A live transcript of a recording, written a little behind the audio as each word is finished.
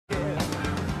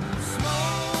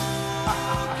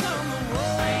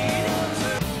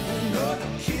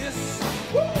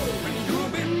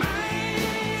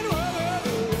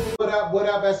What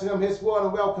up, S&M Hit Squad,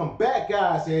 and welcome back,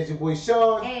 guys. Here's your boy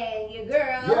Sean. And your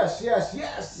girl. Yes.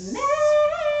 Mel.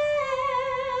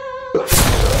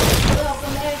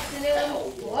 Welcome to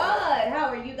S&M Squad. How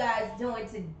are you guys doing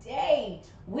today?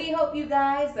 We hope you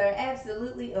guys are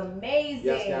absolutely amazing.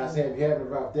 Yes, guys, if you're having a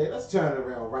rough day, let's turn it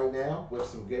around right now with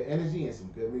some good energy and some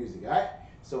good music, all right?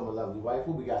 So, my lovely wife,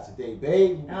 who we got today,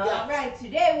 babe? All right,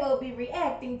 today we'll be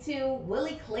reacting to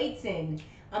Willie Clayton.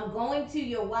 I'm going to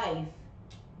your wife.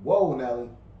 Whoa, Nelly.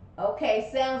 Okay,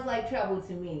 sounds like trouble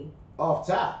to me. Off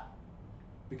top.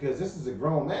 Because this is a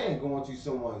grown man going to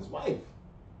someone's wife.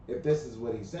 If this is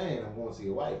what he's saying, I'm going to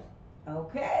your wife.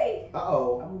 Okay.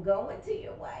 Uh-oh. I'm going to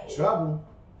your wife. Trouble.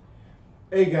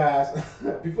 Hey, guys.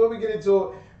 Before we get into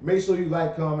it, make sure you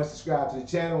like, comment, subscribe to the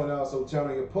channel, and also turn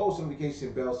on your post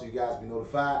notification bell so you guys be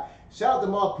notified. Shout out to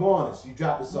Mark Cornish. You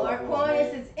dropped us off. Mark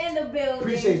Cornish is in the building.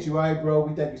 Appreciate you, all right, bro.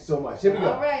 We thank you so much. Here we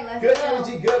go. All right, let's good go.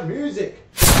 Energy, good music.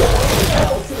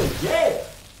 Yeah.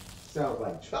 Sounds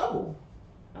like trouble.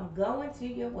 I'm going to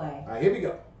your wife. All right, here we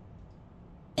go.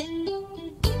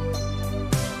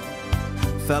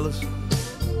 Fellas,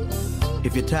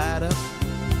 if you're tied up,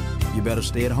 you better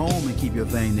stay at home and keep your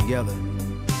thing together.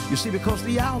 You see, because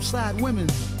the outside women,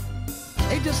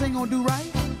 they just ain't gonna do right.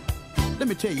 Let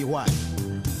me tell you why.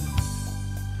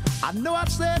 I know I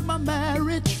said my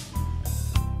marriage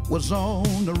was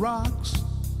on the rocks,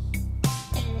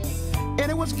 and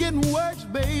it was getting worse,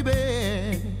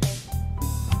 baby,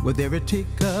 with every tick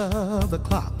of the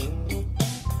clock.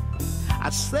 I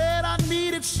said I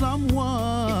needed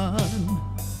someone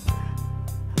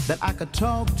that I could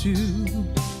talk to,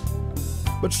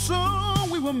 but soon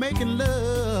we were making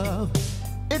love.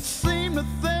 It seemed the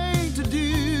thing to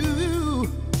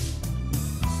do.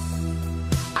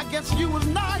 I guess you was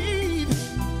naive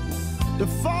to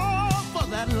fall for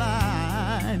that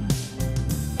line.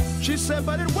 She said,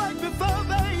 but it worked before,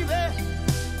 baby,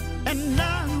 and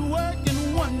now it's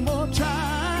working one more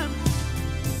time.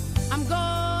 I'm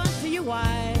going to your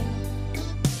wife.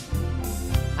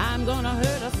 I'm gonna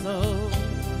hurt her so.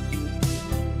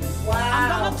 Wow. I'm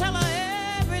gonna tell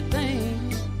her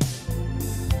everything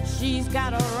she's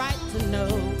got a right to know.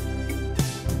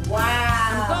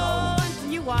 Wow. I'm going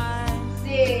to your wife.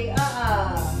 See,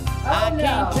 I no.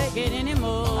 can't take it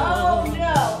anymore. Oh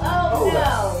no. Oh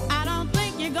no. I don't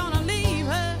think you're gonna leave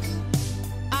her.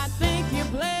 I think you're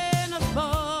playing us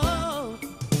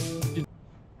both.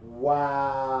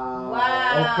 Wow.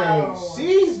 Wow. Okay,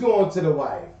 she's going to the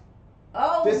wife.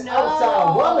 Oh This no.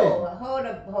 outside woman. Hold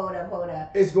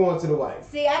up. It's going to the wife.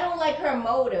 See, I don't like her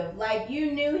motive. Like,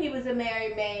 you knew he was a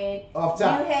married man. Off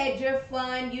top. You had your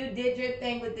fun. You did your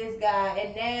thing with this guy.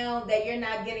 And now that you're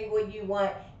not getting what you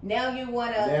want, now you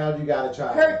want to Now you got to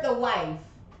try hurt the wife.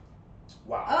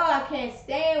 Wow. Oh, I can't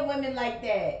stand women like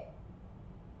that.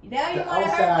 Now you The want to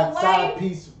hurt outside the wife side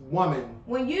piece woman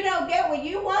when you don't get what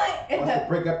you want. wants to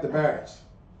break up the marriage.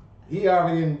 He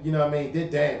already, you know what I mean,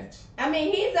 did damage. I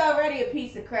mean, he's already a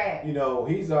piece of crap. You know,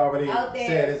 he's already Out there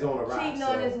said it's on the rise. cheating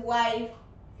on his wife.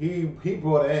 He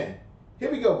brought her in. Here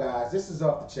we go, guys. This is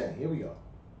off the chain. Here we go.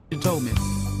 You told me,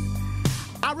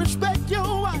 I respect your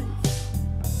wife,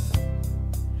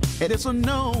 and it's a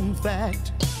known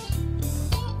fact.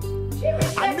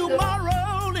 I knew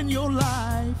my role in your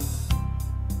life,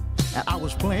 and I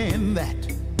was playing that.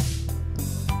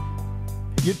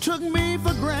 You took me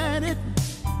for granted,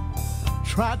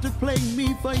 tried to play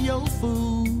me for your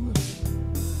fool.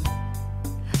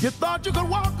 You thought you could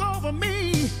walk over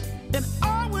me and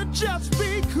I would just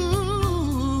be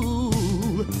cool.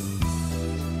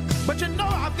 But you know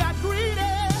I've got greedy,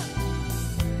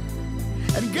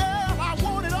 and girl, I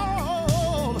want it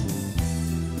all.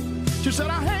 She said,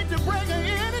 I hate to bring her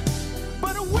in it,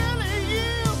 but Willie,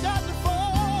 you got to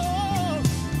fall.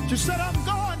 She said, I'm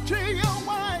going to your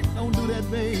wife. Don't do that,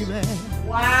 baby.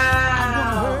 Wow. I'm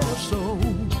gonna hurt her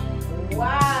so.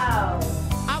 Wow.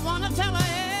 I wanna tell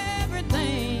her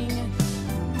everything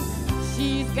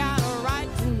she's got a right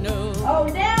to know. Oh,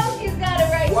 now she's got a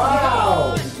right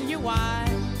Wow. to Going to your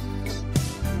wife.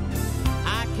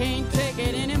 I can't take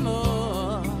it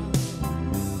anymore.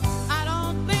 I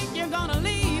don't think you're gonna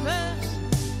leave her.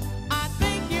 I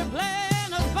think you're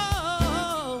playing us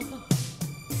both.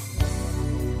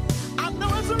 I know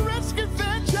it's a risky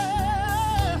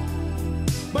venture,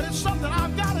 but it's something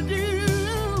I've got to do.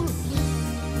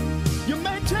 You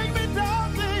may take me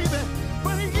down, baby,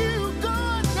 but you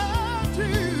got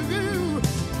to.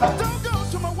 Don't go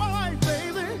to my wife,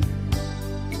 baby.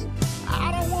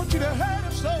 I don't want you to hurt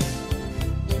her so.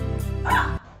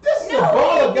 This is a No,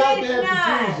 ball of he did goddamn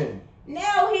not. confusion.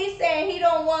 Now he's saying he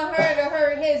don't want her to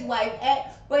hurt his wife,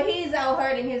 but he's out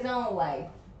hurting his own wife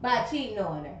by cheating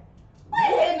on her.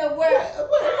 What in the world?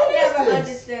 I never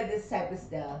understood this type of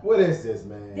stuff. What is this,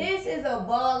 man? This is a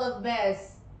ball of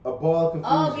mess. A ball of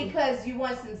confusion. All because you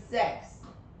want some sex.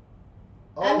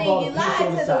 All I mean, about you the piece lied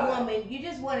on to the side. woman. You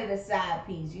just wanted a side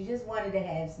piece. You just wanted to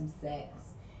have some sex.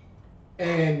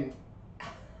 And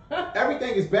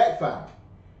everything is backfiring.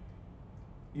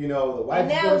 You know, the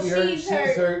wife's now going to be hurt. she's She's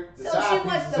hurt. hurt. The So side she piece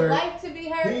wants is the hurt. wife to be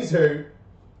hurt? He's hurt.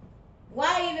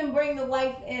 Why even bring the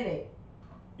wife in it?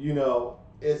 You know,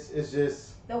 it's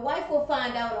just. The wife will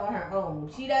find out on her own.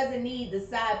 She doesn't need the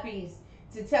side piece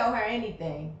to tell her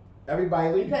anything.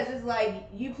 Everybody leaves. Because it's like,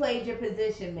 you played your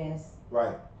position, miss.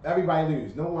 Right. Everybody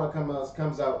loses. No one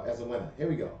comes out as a winner. Here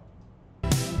we go.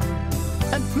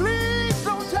 And please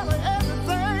don't tell her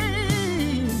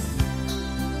everything,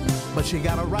 but she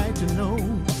got a right to know.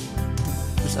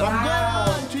 She said, Wow.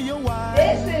 I'm going to your wife.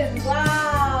 This is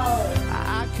wild.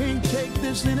 I can't take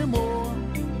this anymore.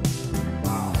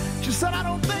 Wow. She said, I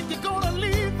don't think you're gonna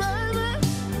leave, baby.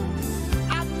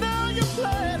 I know you're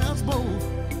playing us both.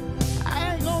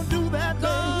 I ain't gonna do that,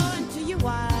 baby. Going to your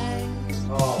wife.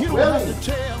 Oh, You don't really? have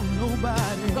to tell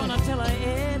nobody. Gonna tell her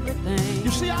everything.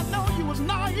 You see, I know you was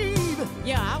naive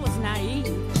Yeah, I was naive.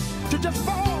 to just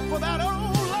fall for that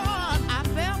old line. I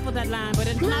fell for that line, but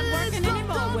it's not working don't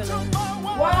anymore, go Willie. to my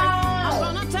wife. Wow.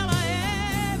 I'm gonna tell her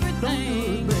Don't do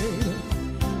everything. it, baby.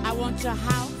 I want your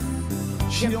house,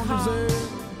 She your don't car,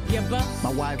 deserve. your bus.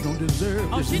 My wife don't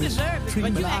deserve Oh, this she deserves it,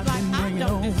 but mistreatment you act I've like been I bringing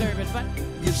don't on. deserve it. But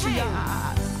You see, hey,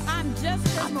 I I'm just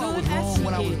as know it good was as wrong she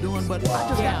what I was is. doing, but I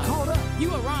just Yeah. got caught up. You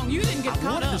were wrong. You didn't get I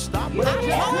caught wanted up. to stop, I but I Yeah.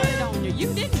 just told it on you. You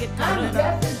didn't get caught I'm up.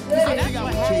 just as See, good I as think I that's would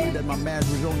what tell you happened. that my marriage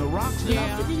was on the rocks, and Yeah. I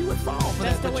figured you would fall for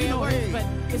That's that. the But way you it know, works, hey, but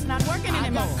it's not working I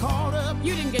anymore. got caught up,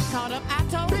 You didn't get caught up. I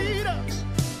told you. beat up.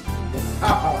 I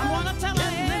want to tell her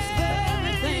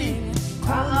everything.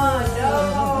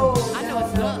 No. I know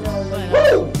it's love, but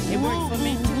it works for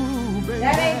me too. Ooh, baby,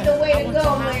 That ain't the way I to want go,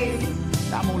 your house. ladies.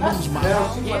 I'm gonna lose my Now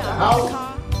house. she Yeah, wants the I want house. your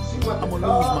car. She wants I'm the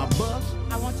gonna lose car. my bus.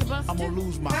 I want your bus I'm gonna too.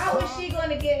 lose my How car. is she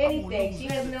gonna get I'm gonna anything? lose She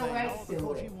has no everything. rights to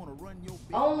Because it. you wanna run your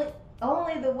business.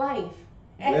 Only the wife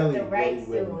has Willie, the rights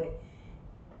Willie, to Willie. it.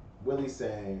 Willie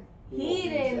saying He wants to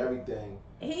lose didn't- everything.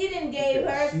 He done gave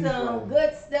Because her she's some running.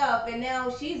 good stuff, and now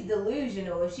she's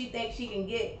delusional. If she thinks she can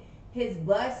get his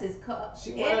bus, his car,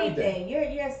 She want anything, you're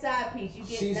a side piece. You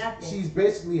get nothing. She's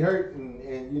basically hurt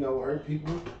and you know hurt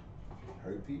people.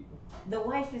 Hurt people. The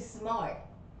wife is smart.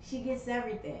 She gets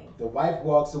everything. The wife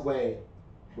walks away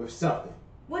with something.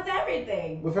 With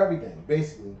everything. With everything,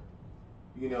 basically.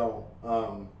 You know,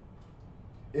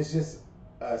 it's just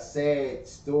a sad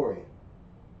story.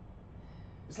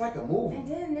 It's like a movie. And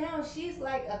then now she's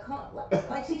like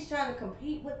like she's trying to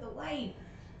compete with the wife,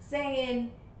 saying,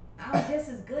 "I'm just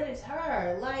as good as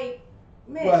her." Like,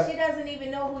 man, But- she doesn't even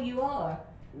know who you are.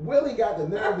 Willie got the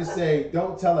nerve to say,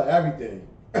 "Don't tell her everything."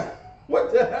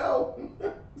 What the hell?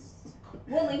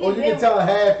 Willie, he Or you been- can tell her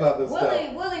half of the Willie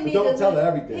stuff. need But don't to tell lose, her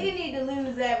everything. He need to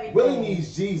lose everything. Willie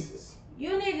needs Jesus.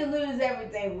 You need to lose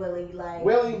everything, Willie. Like,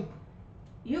 Willie,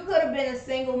 you could have been a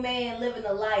single man living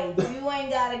a life. You ain't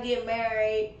gotta get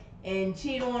married and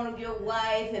cheat on your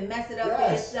wife and mess it up for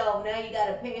Yes. yourself. Now you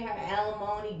gotta pay her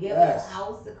alimony, give Yes. her a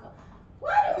house.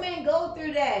 Why do men go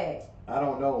through that? I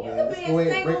don't know, You man. could Let's be go a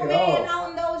ahead and break single it man off.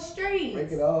 on those streets.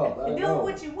 Break it off. I Do know.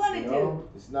 what you want to You do. know,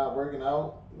 it's not working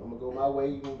out. I'm gonna go my way.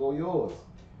 You gonna go yours.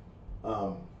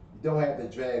 You don't have to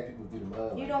drag people through the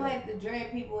mud. You like don't that. have to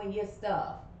drag people in your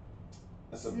stuff.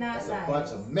 That's it's not that's nice. a bunch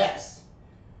of mess.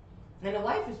 And the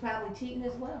wife is probably cheating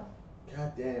as well.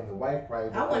 God damn, the wife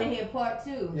probably. I want to hear part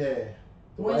two. Yeah.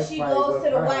 The When wife she probably goes was to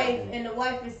the her wife husband. and the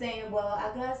wife is saying, "Well,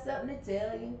 I got something to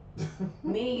tell you.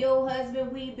 Me and your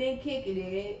husband, we been kicking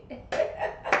it."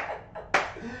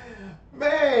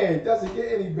 Man, it doesn't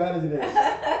get any better than this.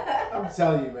 I'm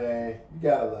telling you, man, you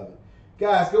gotta love it.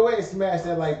 Guys, go ahead and smash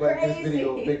that like button. This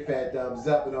video, Crazy. big fat thumbs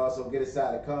up, and also get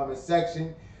inside the comment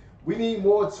section. We need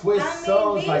more twist I mean,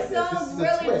 songs these like this. This songs is a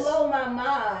really twist. blow my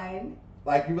mind.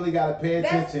 Like you really gotta pay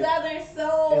That attention. Southern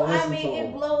soul, and I listen mean, to it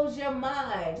 'em. blows your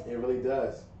mind. It really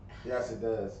does. Yes, it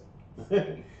does.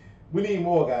 We need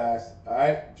more, guys. All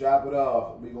right, drop it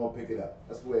off. We gonna pick it up.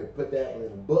 Let's go ahead and put that one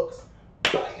in the books.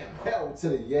 Bam! Hell to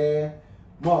the yeah.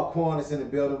 Mark Quan is in the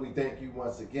building. We thank you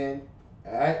once again.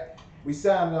 All right. We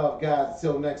signing off, guys.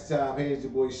 Until next time. Here's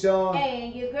your boy Sean.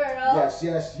 And your girl, Yes,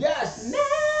 yes, yes. Mel.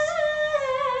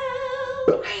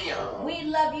 Bam! We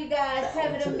love you guys.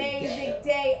 Have To an the amazing yeah.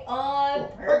 day on On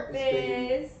purpose,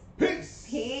 baby. purpose. Peace.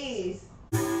 Peace.